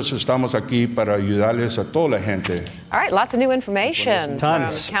nosotros estamos aquí para ayudarles a toda la gente. All right, lots of new information from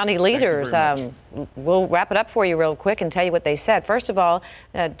county leaders. We'll wrap it up for you real quick and tell you what they said. First of all,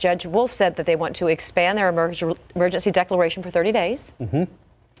 Judge Wolf said that they want to expand their emergency declaration for 30 days. Mm-hmm.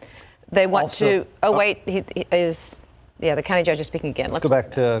 They want to, the county judge is speaking again. Let's go back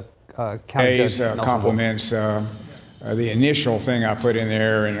to county judge. Compliments the initial thing I put in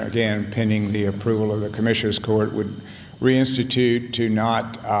there, and again, pending the approval of the Commissioner's Court, would reinstitute to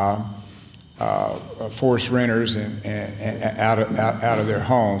not force renters out of their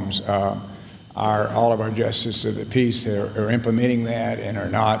homes. All of our justices of the peace are implementing that and are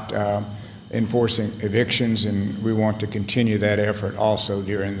not enforcing evictions, and we want to continue that effort also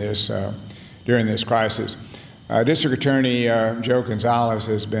during this crisis. District Attorney Joe Gonzalez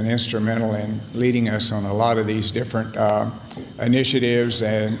has been instrumental in leading us on a lot of these different initiatives,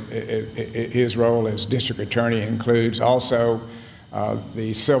 and his role as District Attorney includes also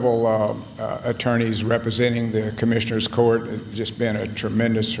the civil attorneys representing the Commissioner's Court. It's just been a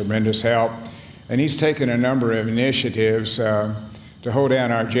tremendous help. And he's taken a number of initiatives to hold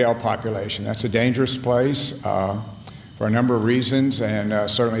down our jail population. That's a dangerous place for a number of reasons,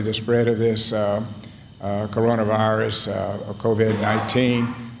 and certainly the spread of this coronavirus,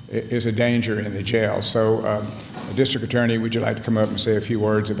 COVID-19, is a danger in the jail. So, District Attorney, would you like to come up and say a few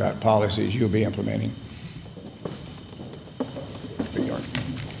words about policies you'll be implementing?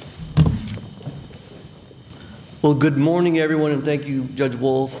 Well, good morning, everyone, and thank you, Judge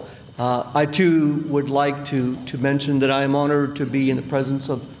Wolf. I, too, would like to mention that I am honored to be in the presence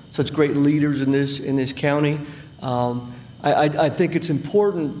of such great leaders in this county. I think it's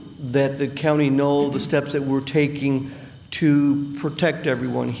important that the county know the steps that we're taking to protect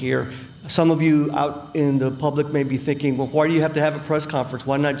everyone here. Some of you out in the public may be thinking, well, why do you have to have a press conference?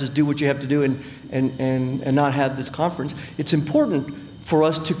 Why not just do what you have to do and not have this conference? It's important for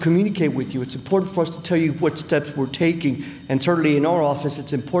us to communicate with you. It's important for us to tell you what steps we're taking. And certainly in our office,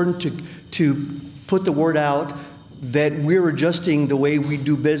 it's important to put the word out that we're adjusting the way we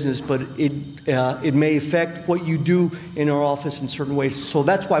do business, but it may affect what you do in our office in certain ways. So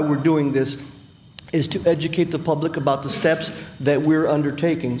that's why we're doing this, is to educate the public about the steps that we're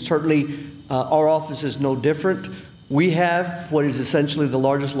undertaking. Certainly, our office is no different. We have what is essentially the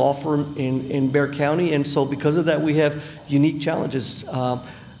largest law firm in Bexar County, and so because of that, we have unique challenges.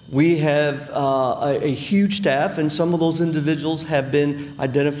 We have a huge staff, and some of those individuals have been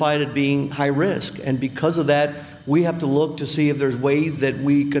identified as being high risk. And because of that, we have to look to see if there's ways that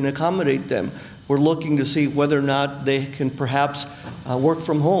we can accommodate them. We're looking to see whether or not they can perhaps work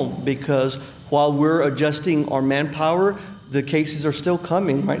from home, because while we're adjusting our manpower, the cases are still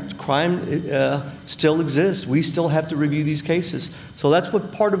coming, right? Crime still exists. We still have to review these cases. So that's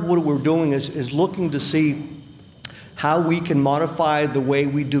what part of what we're doing is looking to see how we can modify the way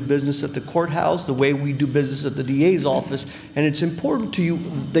we do business at the courthouse, the way we do business at the DA's office. And it's important to you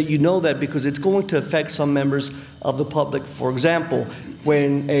that you know that, because it's going to affect some members of the public. For example,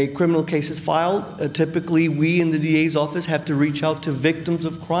 when a criminal case is filed, typically we in the DA's office have to reach out to victims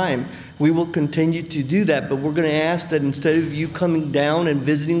of crime. We will continue to do that, but we're going to ask that instead of you coming down and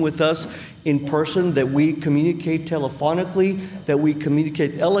visiting with us in person, that we communicate telephonically, that we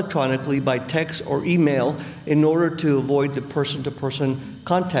communicate electronically by text or email in order to avoid the person-to-person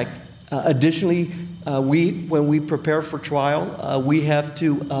contact. Additionally, when we prepare for trial, we have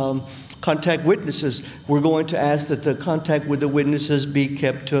to contact witnesses. We're going to ask that the contact with the witnesses be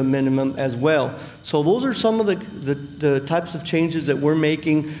kept to a minimum as well. So those are some of the types of changes that we're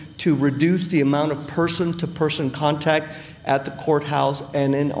making to reduce the amount of person-to-person contact at the courthouse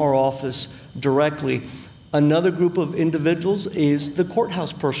and in our office directly. Another group of individuals is the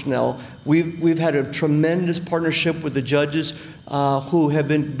courthouse personnel. We've had a tremendous partnership with the judges who have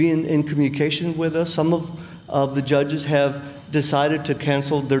been in communication with us. Some of the judges have decided to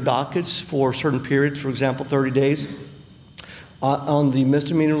cancel their dockets for certain periods, for example, 30 days. On the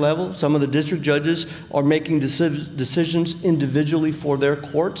misdemeanor level, some of the district judges are making decisions individually for their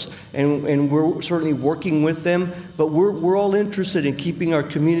courts, and we're certainly working with them, but we're all interested in keeping our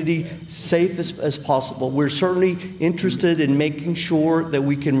community safe as possible. We're certainly interested in making sure that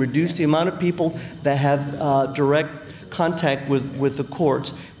we can reduce the amount of people that have direct contact with the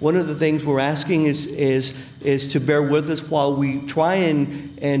courts. One of the things we're asking is to bear with us while we try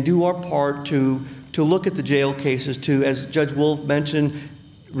and do our part to look at the jail cases, to, as Judge Wolf mentioned,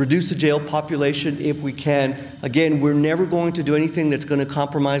 reduce the jail population if we can. Again, we're never going to do anything that's going to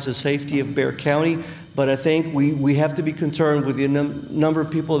compromise the safety of Bexar County, but I think we have to be concerned with the number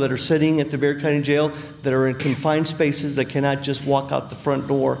of people that are sitting at the Bexar County Jail that are in confined spaces that cannot just walk out the front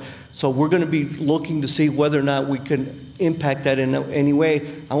door. So we're going to be looking to see whether or not we can impact that in any way.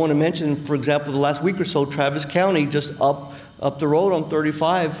 I want to mention, for example, the last week or so, Travis County, just up the road on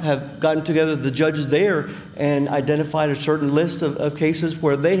 35, have gotten together the judges there and identified a certain list of cases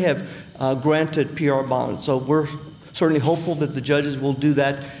where they have granted PR bonds. So we're certainly hopeful that the judges will do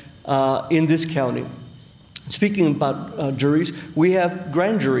that in this county. Speaking about juries, we have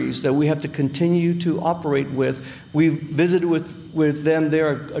grand juries that we have to continue to operate with. We've visited with them.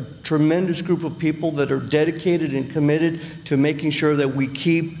 They're a tremendous group of people that are dedicated and committed to making sure that we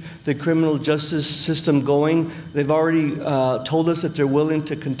keep the criminal justice system going. They've already told us that they're willing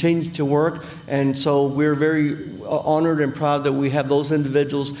to continue to work, and so we're very honored and proud that we have those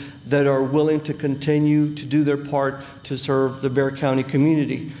individuals that are willing to continue to do their part to serve the Bexar County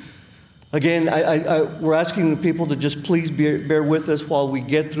community. Again, we're asking the people to just please bear with us while we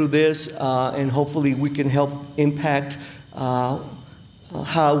get through this, and hopefully we can help impact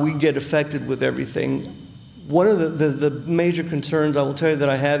how we get affected with everything. One of the major concerns I will tell you that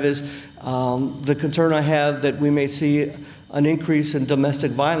I have is the concern I have that we may see an increase in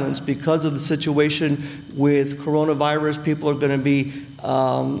domestic violence because of the situation with coronavirus. People are going to be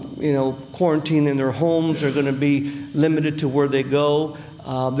quarantined in their homes. They're going to be limited to where they go.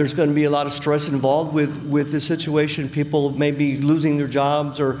 There's going to be a lot of stress involved with this situation. People may be losing their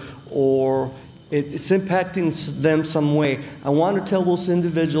jobs or it's impacting them some way. I want to tell those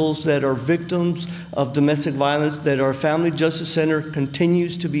individuals that are victims of domestic violence that our Family Justice Center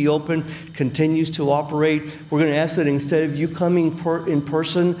continues to be open, continues to operate. We're going to ask that instead of you coming in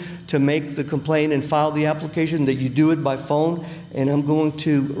person to make the complaint and file the application, that you do it by phone. And I'm going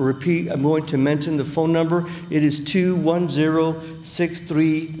to repeat, I'm going to mention the phone number. It is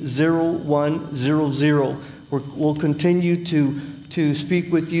 210-630100. We'll continue to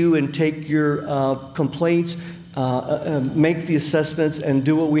speak with you and take your complaints, make the assessments, and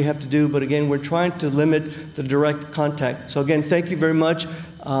do what we have to do. But again, we're trying to limit the direct contact. So again, thank you very much,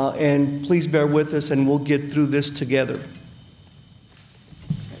 and please bear with us, and we'll get through this together.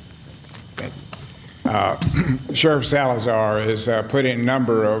 Sheriff Salazar has put in a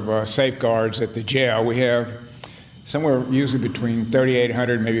number of safeguards at the jail. We have somewhere usually between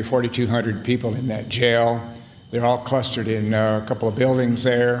 3,800, maybe 4,200 people in that jail. They're all clustered in a couple of buildings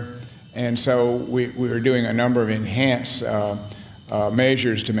there. And so we are doing a number of enhanced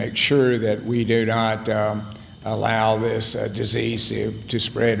measures to make sure that we do not allow this disease to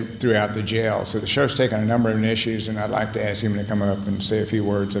spread throughout the jail. So the sheriff's taken a number of initiatives, and I'd like to ask him to come up and say a few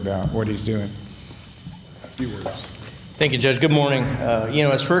words about what he's doing. A few words. Thank you, Judge. Good morning. You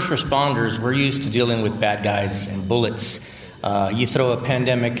know, as first responders, we're used to dealing with bad guys and bullets. You throw a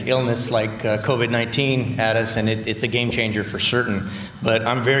pandemic illness like COVID-19 at us, and it's a game changer for certain. But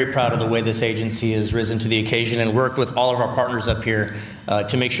I'm very proud of the way this agency has risen to the occasion and worked with all of our partners up here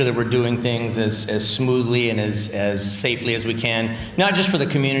to make sure that we're doing things as smoothly and as safely as we can, not just for the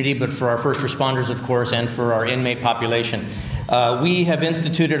community, but for our first responders, of course, and for our inmate population. We have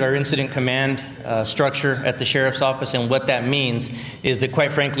instituted our incident command structure at the Sheriff's Office, and what that means is that,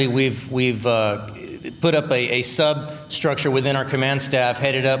 quite frankly, we've put up a sub-structure within our command staff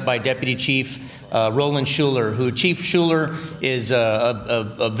headed up by Deputy Chief Roland Schuler, who Chief Schuler is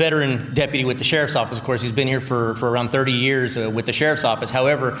a veteran deputy with the Sheriff's Office. Of course, he's been here for around 30 years with the Sheriff's Office.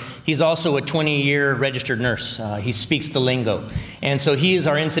 However, he's also a 20-year registered nurse. He speaks the lingo. And so he is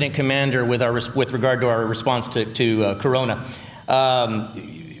our incident commander with regard to our response to Corona.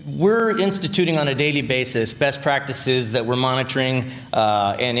 We're instituting on a daily basis best practices that we're monitoring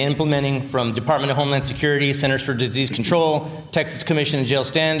and implementing from Department of Homeland Security, Centers for Disease Control, Texas Commission on Jail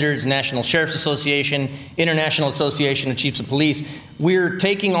Standards, National Sheriff's Association, International Association of Chiefs of Police. We're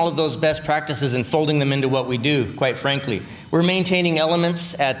taking all of those best practices and folding them into what we do, quite frankly. We're maintaining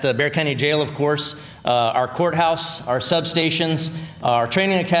elements at the Bexar County Jail, of course, our courthouse, our substations, our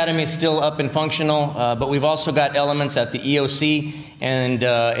training academy is still up and functional, but we've also got elements at the EOC and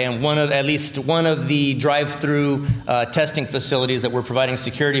at least one of the drive-through testing facilities that we're providing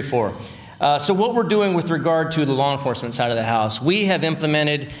security for. So what we're doing with regard to the law enforcement side of the house, we have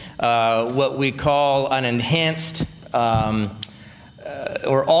implemented what we call an enhanced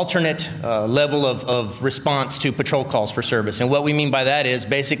or alternate level of response to patrol calls for service. And what we mean by that is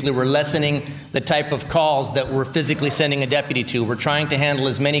basically we're lessening the type of calls that we're physically sending a deputy to. We're trying to handle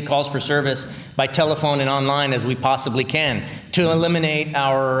as many calls for service by telephone and online as we possibly can to eliminate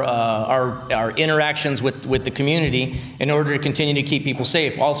our interactions with the community in order to continue to keep people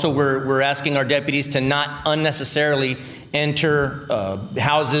safe. Also, we're asking our deputies to not unnecessarily enter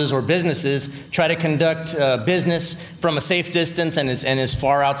houses or businesses, try to conduct business from a safe distance and as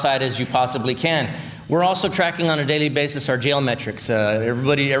far outside as you possibly can. We're also tracking on a daily basis our jail metrics.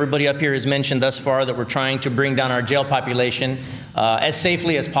 Everybody up here has mentioned thus far that we're trying to bring down our jail population as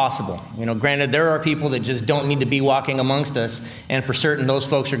safely as possible. You know, granted, there are people that just don't need to be walking amongst us, and for certain, those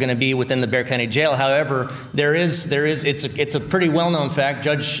folks are going to be within the Bexar County Jail. However, it's a pretty well-known fact.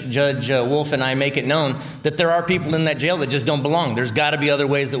 Judge Wolf and I make it known that there are people in that jail that just don't belong. There's got to be other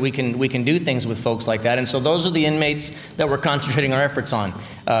ways that we can do things with folks like that, and so those are the inmates that we're concentrating our efforts on.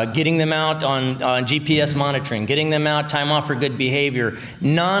 Getting them out on GPS monitoring, getting them out, time off for good behavior.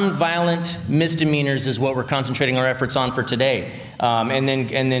 Non-violent misdemeanors is what we're concentrating our efforts on for today. And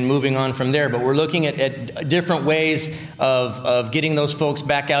then moving on from there. But we're looking at different ways of getting those folks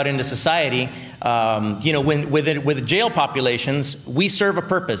back out into society. You know, with jail populations, we serve a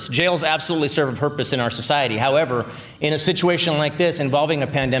purpose. Jails absolutely serve a purpose in our society. However, in a situation like this involving a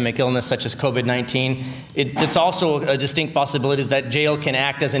pandemic illness such as COVID-19, it's also a distinct possibility that jail can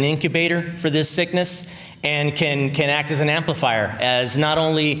act as an incubator for this sickness and can act as an amplifier, as not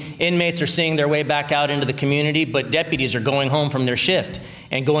only inmates are seeing their way back out into the community, but deputies are going home from their shift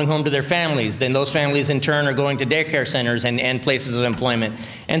and going home to their families. Then those families in turn are going to daycare centers and places of employment.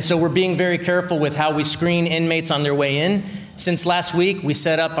 And so we're being very careful with how we screen inmates on their way in. Since last week, we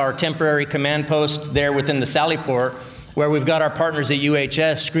set up our temporary command post there within the Sallyport, where we've got our partners at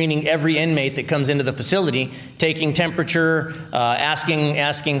UHS screening every inmate that comes into the facility, taking temperature,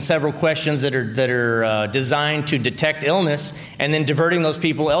 asking several questions that are designed to detect illness, and then diverting those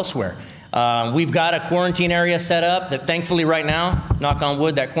people elsewhere. We've got a quarantine area set up that thankfully right now, knock on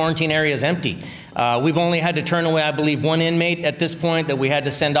wood, that quarantine area is empty. We've only had to turn away, I believe, one inmate at this point that we had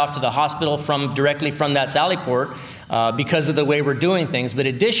to send off to the hospital directly from that Sallyport because of the way we're doing things. But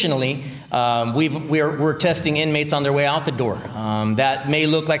additionally, we're testing inmates on their way out the door. That may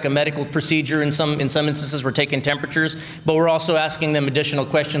look like a medical procedure in some instances. We're taking temperatures, but we're also asking them additional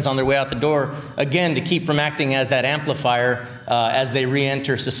questions on their way out the door, again, to keep from acting as that amplifier as they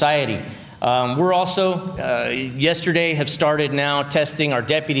re-enter society. We're also, yesterday, have started now testing our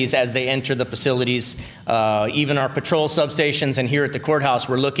deputies as they enter the facilities, even our patrol substations, and here at the courthouse,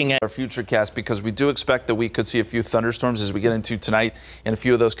 we're looking at our futurecast because we do expect that we could see a few thunderstorms as we get into tonight, and a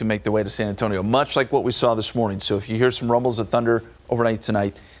few of those can make their way to San Antonio, much like what we saw this morning. So if you hear some rumbles of thunder overnight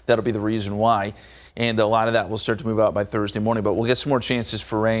tonight, that'll be the reason why. And a lot of that will start to move out by Thursday morning, but we'll get some more chances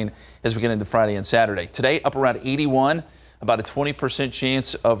for rain as we get into Friday and Saturday. Today, up around 81. About a 20%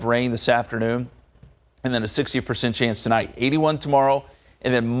 chance of rain this afternoon. and then a 60% chance tonight. 81 tomorrow,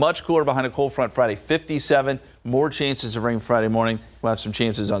 and then much cooler behind a cold front Friday. 57, more chances of rain Friday morning. We'll have some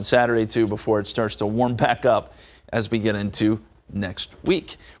chances on Saturday, too, before it starts to warm back up as we get into next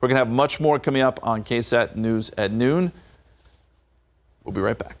week. We're going to have much more coming up on KSAT News at noon. We'll be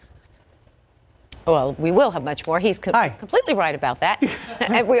right back. Well, we will have much more. He's completely right about that.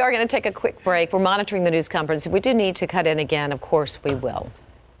 And we are going to take a quick break. We're monitoring the news conference. If we do need to cut in again, of course we will.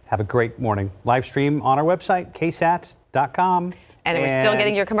 Have a great morning. Live stream on our website, ksat.com. And we're still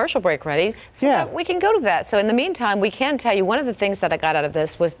getting your commercial break ready, so that we can go to that. So in the meantime, we can tell you one of the things that I got out of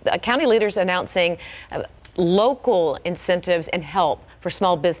this was county leaders announcing local incentives and help for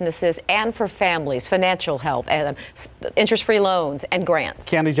small businesses and for families, financial help, and interest-free loans and grants.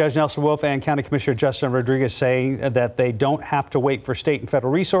 County Judge Nelson Wolf and County Commissioner Justin Rodriguez say that they don't have to wait for state and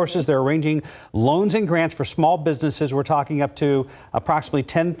federal resources. They're arranging loans and grants for small businesses. We're talking up to approximately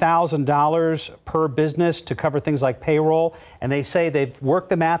 $10,000 per business to cover things like payroll. And they say they've worked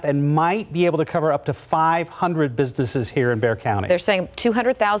the math and might be able to cover up to 500 businesses here in Bexar County. They're saying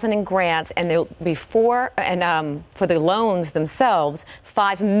 $200,000 in grants, and there'll be for the loans themselves,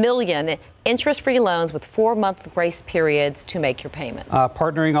 $5 million interest-free loans with 4-month grace periods to make your payments.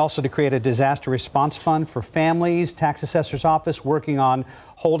 Partnering also to create a disaster response fund for families. Tax assessor's office working on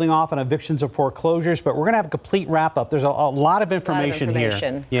holding off on evictions or foreclosures. But we're going to have a complete wrap-up. There's a lot of information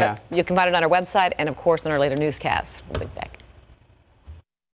here. Yeah. You can find it on our website and, of course, on our later newscasts. We'll be back.